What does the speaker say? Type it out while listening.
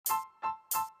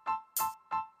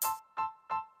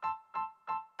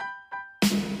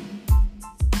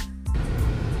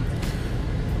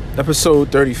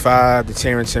Episode 35, the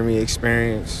Terrence Henry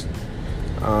Experience.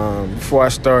 Before I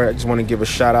start, I just want to give a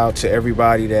shout out to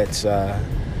everybody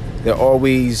they're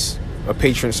always a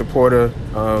patron supporter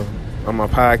on my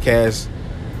podcast,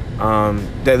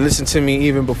 that listened to me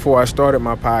even before I started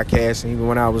my podcast and even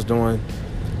when I was doing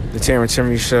the Terrence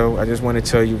Henry Show. I just want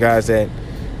to tell you guys that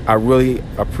I really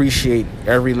appreciate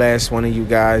every last one of you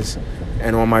guys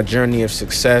and on my journey of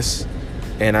success.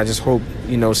 And I just hope,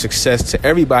 success to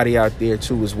everybody out there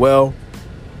too as well.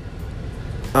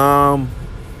 So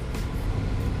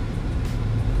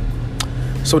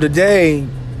today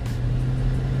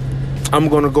I'm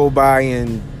going to go by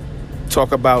and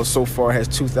talk about so far as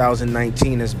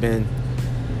 2019 has been.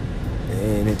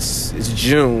 And it's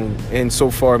June. And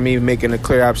so far me making a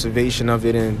clear observation of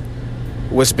it and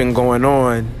what's been going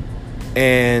on.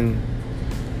 And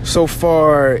so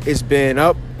far it's been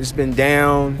up, it's been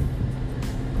down.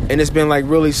 And it's been like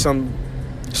really some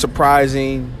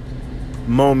surprising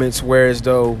moments where as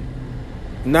though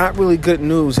not really good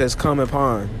news has come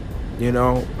upon,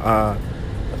 I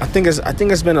think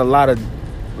it's been a lot of,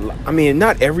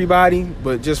 not everybody,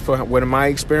 but just for what my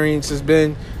experience has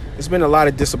been, it's been a lot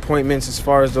of disappointments as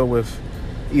far as though with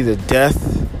either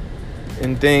death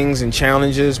and things and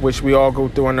challenges, which we all go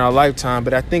through in our lifetime.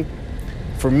 But I think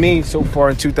for me so far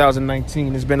in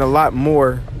 2019, there's been a lot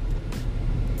more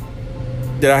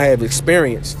that I have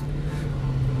experienced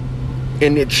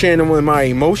and it channeling my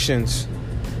emotions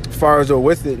as far as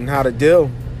with it and how to deal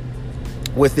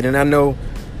with it. And I know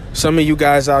some of you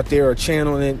guys out there are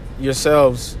channeling it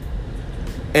yourselves.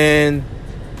 And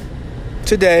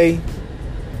today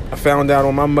I found out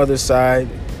on my mother's side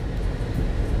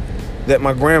that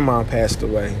my grandma passed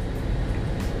away.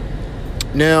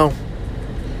 Now,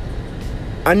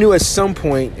 I knew at some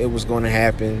point it was going to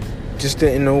happen, just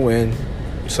didn't know when.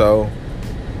 So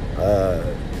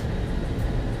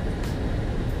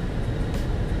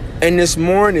and this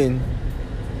morning,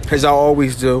 as I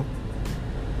always do,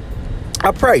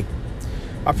 I pray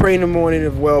in the morning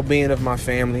of well-being of my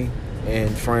family and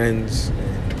friends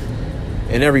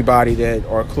and everybody that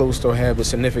are close to have a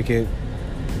significant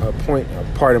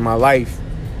part of my life.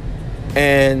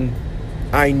 And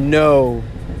I know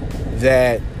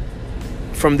that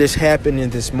from this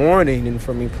happening this morning and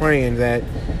from me praying that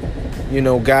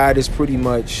God is pretty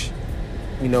much,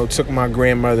 took my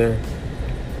grandmother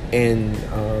in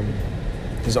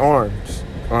his arms,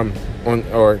 in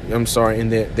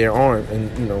their arm,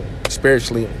 and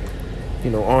spiritually,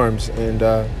 arms, and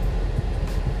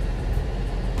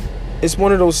it's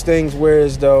one of those things where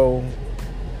as though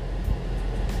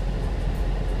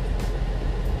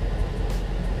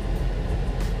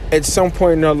at some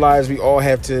point in our lives we all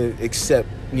have to accept,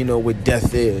 what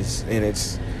death is, and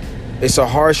it's a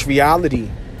harsh reality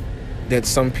that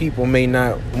some people may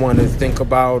not want to think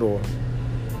about or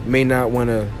may not want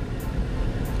to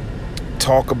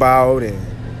talk about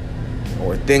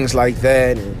or things like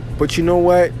that. But you know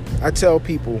what? I tell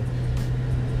people,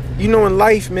 in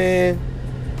life, man,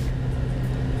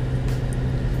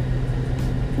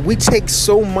 we take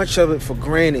so much of it for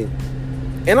granted.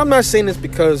 And I'm not saying this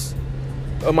because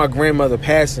of my grandmother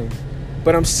passing,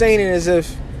 but I'm saying it as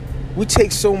if we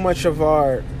take so much of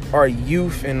our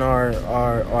youth and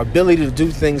our ability to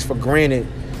do things for granted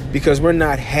because we're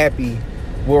not happy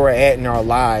where we're at in our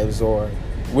lives, or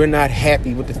we're not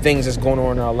happy with the things that's going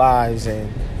on in our lives.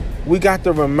 And we got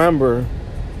to remember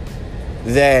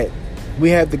that we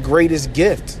have the greatest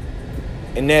gift,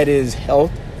 and that is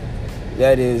health,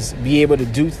 that is be able to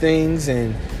do things.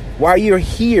 And while you're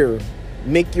here,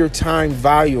 make your time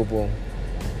valuable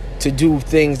to do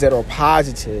things that are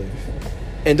positive.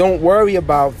 And don't worry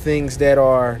about things that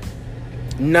are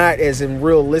not as in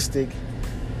realistic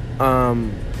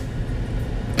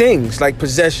things like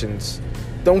possessions.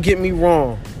 Don't get me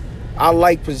wrong. I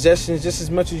like possessions just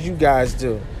as much as you guys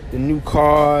do. The new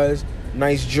cars,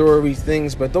 nice jewelry,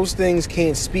 things. But those things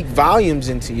can't speak volumes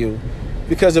into you.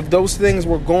 Because if those things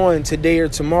were gone today or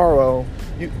tomorrow,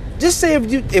 just say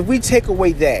if we take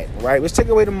away that, right? Let's take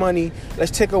away the money.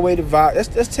 Let's take away the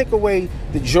let's take away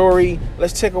the jewelry.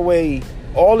 Let's take away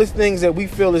all the things that we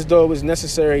feel as though is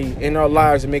necessary in our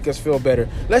lives to make us feel better.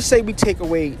 Let's say we take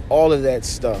away all of that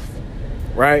stuff,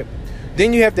 right?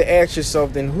 Then you have to ask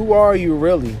yourself, then who are you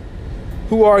really?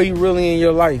 Who are you really in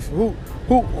your life? Who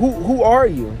are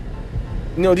you?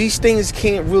 These things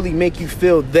can't really make you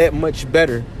feel that much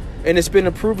better. And it's been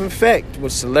a proven fact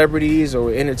with celebrities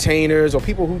or entertainers or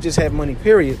people who just have money,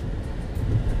 period.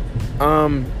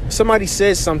 Somebody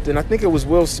said something. I think it was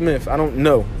Will Smith. I don't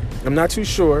know. I'm not too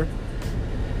sure.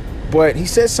 But he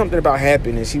said something about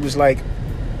happiness. He was like,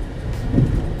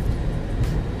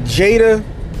 Jada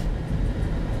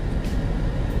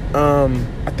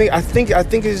I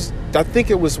think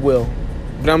it was Will,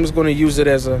 but I'm just going to use it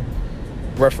as a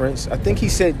reference. I think he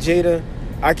said, Jada,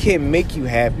 I can't make you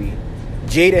happy.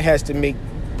 Jada has to make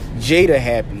Jada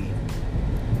happy.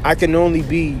 I can only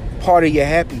be part of your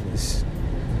happiness.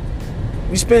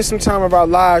 We spend some time of our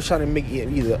lives trying to make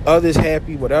either others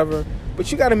happy, whatever,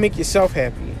 but you got to make yourself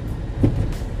happy,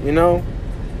 you know?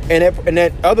 And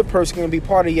that other person can be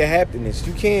part of your happiness.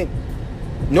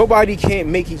 Nobody can't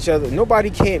make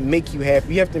you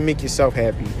happy. You have to make yourself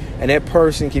happy. And that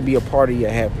person can be a part of your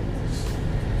happiness.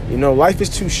 You know, life is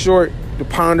too short to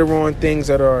ponder on things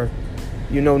that are,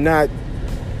 not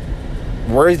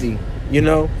worthy,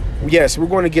 Yes, we're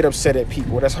going to get upset at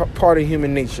people. That's part of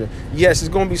human nature. Yes, it's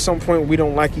going to be some point we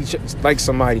don't like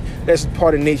somebody. That's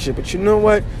part of nature. But you know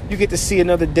what? You get to see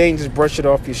another day and just brush it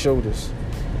off your shoulders.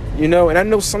 And I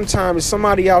know sometimes there's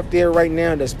somebody out there right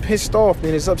now that's pissed off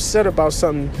and is upset about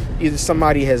something either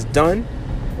somebody has done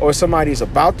or somebody is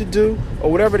about to do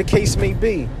or whatever the case may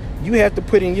be. You have to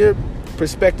put in your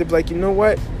perspective like, you know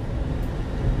what?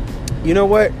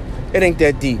 It ain't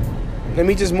that deep. Let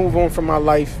me just move on from my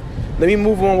life. Let me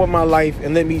move on with my life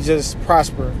and let me just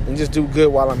prosper and just do good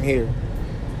while I'm here.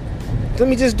 Let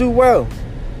me just do well.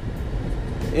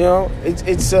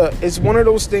 It's one of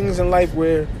those things in life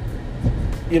where,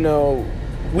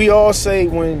 we all say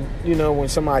when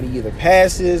somebody either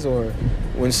passes or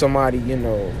when somebody,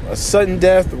 a sudden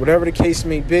death or whatever the case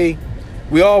may be,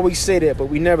 we always say that, but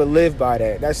we never live by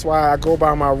that. That's why I go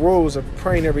by my rules of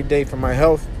praying every day for my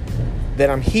health, that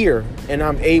I'm here and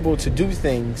I'm able to do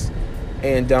things.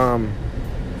 And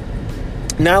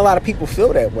not a lot of people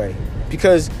feel that way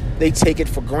because they take it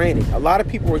for granted. A lot of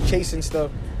people are chasing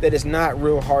stuff that is not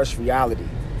real harsh reality.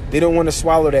 They don't want to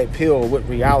swallow that pill of what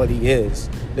reality is.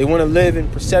 They want to live in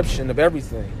perception of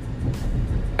everything.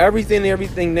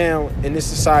 Everything now in this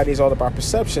society is all about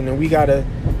perception, and we got to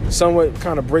somewhat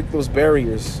kind of break those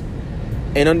barriers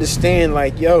and understand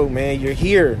like, yo, man, you're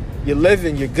here, you're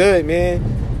living, you're good, man.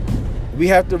 We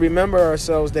have to remember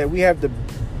ourselves that we have the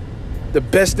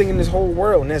best thing in this whole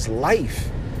world, and that's life.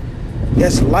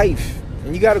 That's life.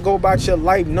 And you got to go about your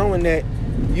life knowing that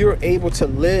you're able to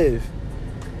live,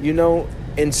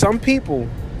 And some people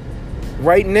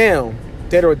right now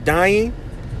that are dying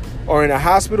or in a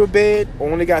hospital bed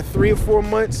or only got 3 or 4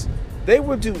 months, they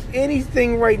would do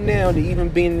anything right now to even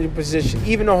be in a position,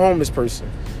 even a homeless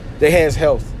person that has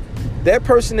health. That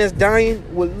person that's dying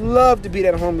would love to be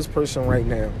that homeless person right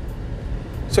now.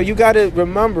 So you got to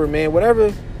remember, man,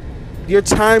 whatever your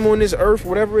time on this earth,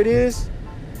 whatever it is,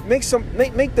 make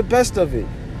the best of it.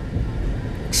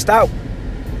 Stop.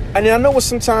 I mean, I know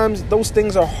sometimes those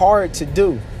things are hard to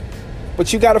do,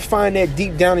 but you got to find that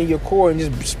deep down in your core and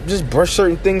just brush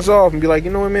certain things off and be like,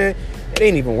 you know what, man, it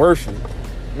ain't even worth it.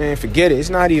 Man, forget it. It's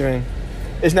not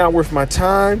worth my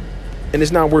time, and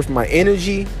it's not worth my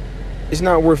energy. It's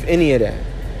not worth any of that.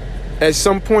 At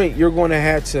some point, you're going to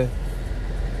have to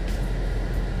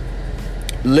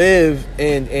live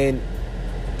and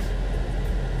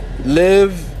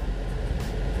live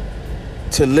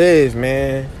to live,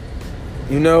 man.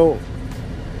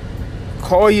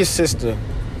 Call your sister,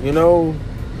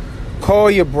 call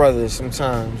your brother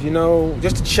sometimes,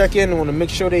 just to check in on them, make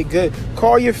sure they good.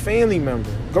 Call your family member.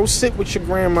 Go sit with your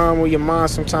grandma or your mom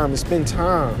sometime and spend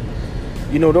time.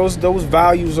 Those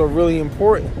values are really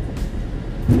important,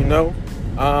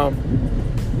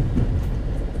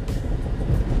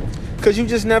 because you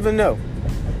just never know.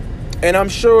 And I'm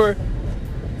sure,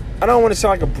 I don't want to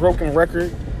sound like a broken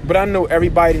record, but I know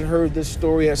everybody done heard this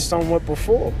story as somewhat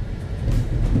before.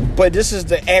 But this is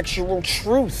the actual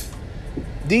truth.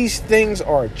 These things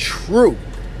are true.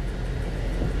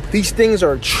 These things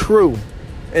are true.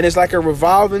 And it's like a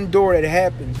revolving door that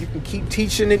happens. You can keep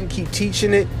teaching it and keep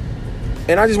teaching it.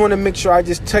 And I just want to make sure I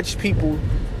just touch people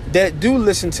that do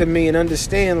listen to me and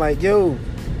understand, like, yo,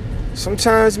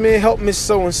 sometimes, man, help Miss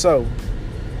So-and-so.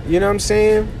 You know what I'm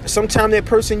saying? Sometimes that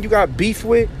person you got beef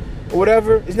with or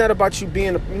whatever, it's not about you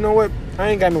being, you know what? I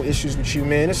ain't got no issues with you,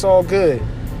 man. It's all good.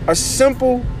 A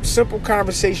simple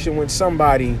conversation with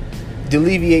somebody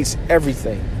alleviates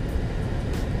everything.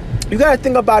 You got to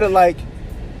think about it like,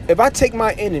 if I take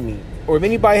my enemy, or if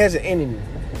anybody has an enemy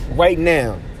right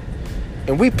now,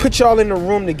 and we put y'all in a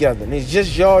room together, and it's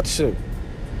just y'all two,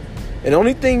 and the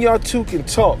only thing y'all two can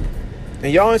talk,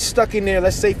 and y'all ain't stuck in there,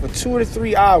 let's say for 2 to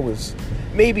 3 hours,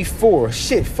 maybe 4,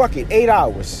 shit, fuck it, 8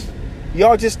 hours.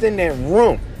 Y'all just in that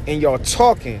room, and y'all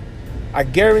talking. I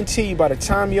guarantee you by the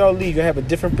time y'all leave, you'll have a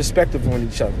different perspective on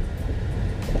each other.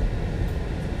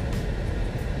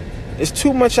 It's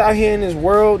too much out here in this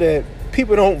world that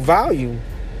people don't value.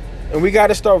 And we got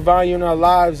to start valuing our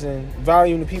lives and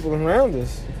valuing the people around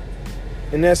us.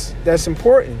 And that's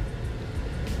important.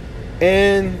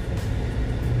 And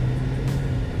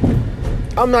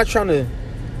I'm not trying to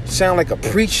sound like a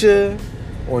preacher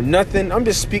or nothing. I'm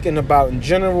just speaking about in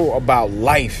general, about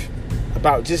life,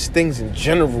 about just things in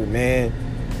general, man.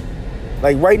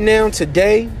 Like right now,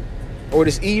 today, or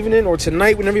this evening, or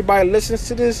tonight, when everybody listens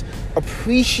to this,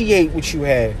 appreciate what you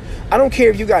have. I don't care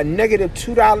if you got negative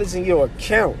 $2 in your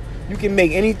account. You can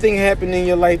make anything happen in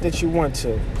your life that you want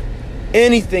to.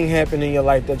 Anything happen in your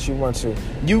life that you want to.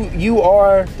 You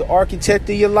are the architect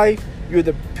of your life. You're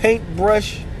the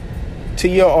paintbrush to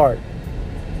your art.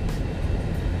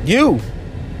 You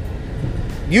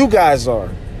guys are.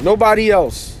 Nobody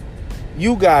else.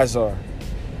 You guys are.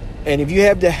 And if you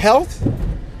have the health,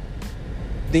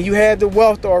 then you have the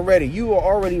wealth already. You are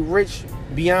already rich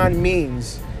beyond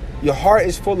means. Your heart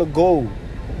is full of gold.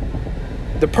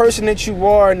 The person that you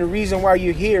are and the reason why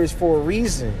you're here is for a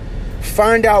reason.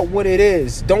 Find out what it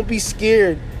is. Don't be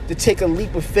scared to take a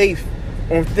leap of faith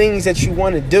on things that you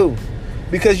want to do,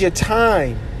 because your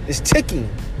time is ticking.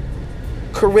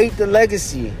 Create the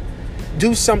legacy.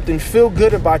 Do something. Feel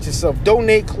good about yourself.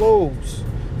 Donate clothes.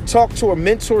 Talk to a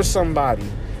mentor, somebody.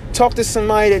 Talk to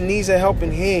somebody that needs a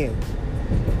helping hand.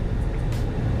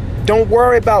 Don't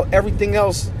worry about everything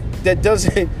else that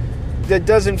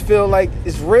doesn't feel like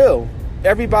it's real.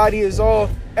 Everybody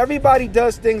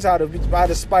does things out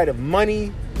of spite of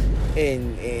money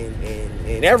and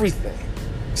everything.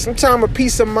 Sometimes a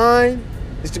peace of mind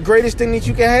is the greatest thing that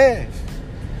you can have.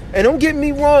 And don't get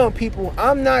me wrong, people.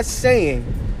 I'm not saying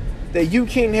that you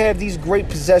can't have these great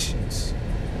possessions.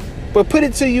 But put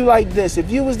it to you like this.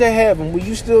 If you was to have them, will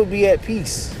you still be at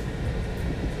peace?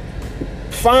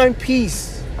 Find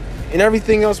peace and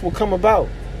everything else will come about.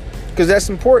 Because that's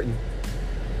important.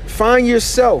 Find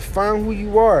yourself. Find who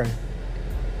you are.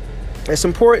 That's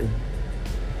important.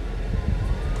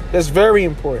 That's very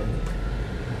important.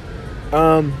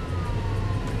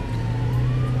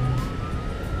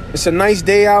 It's a nice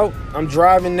day out. I'm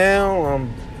driving now.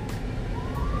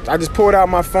 I just pulled out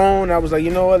my phone. I was like,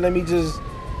 you know what? Let me just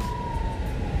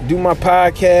do my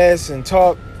podcast and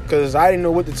talk, because I didn't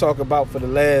know what to talk about for the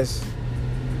last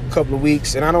couple of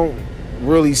weeks. And I don't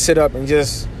really sit up and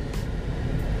just,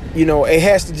 it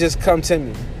has to just come to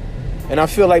me. And I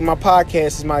feel like my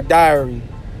podcast is my diary.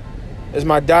 It's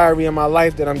my diary of my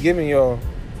life that I'm giving y'all.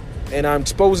 And I'm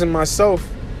exposing myself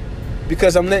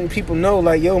because I'm letting people know,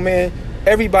 like, yo, man,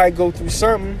 everybody go through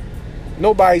something.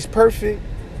 Nobody's perfect.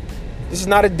 This is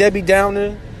not a Debbie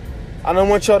Downer. I don't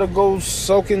want y'all to go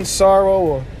soak in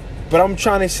sorrow, but I'm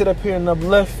trying to sit up here and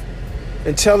uplift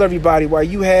and tell everybody why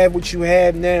you have what you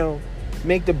have now.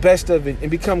 Make the best of it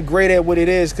and become great at what it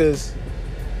is, because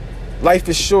life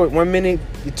is short. 1 minute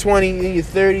you're 20, then you're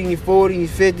 30, then you're 40, then you're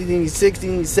 50, then you're 60,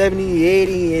 then you're 70, then you're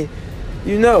 80,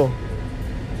 and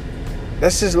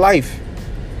that's just life.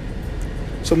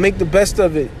 So make the best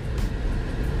of it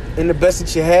and the best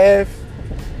that you have.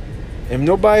 If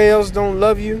nobody else don't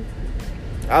love you,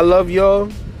 I love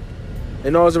y'all.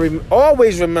 And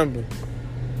always remember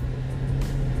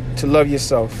to love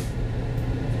yourself.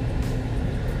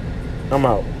 I'm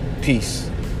out. Peace.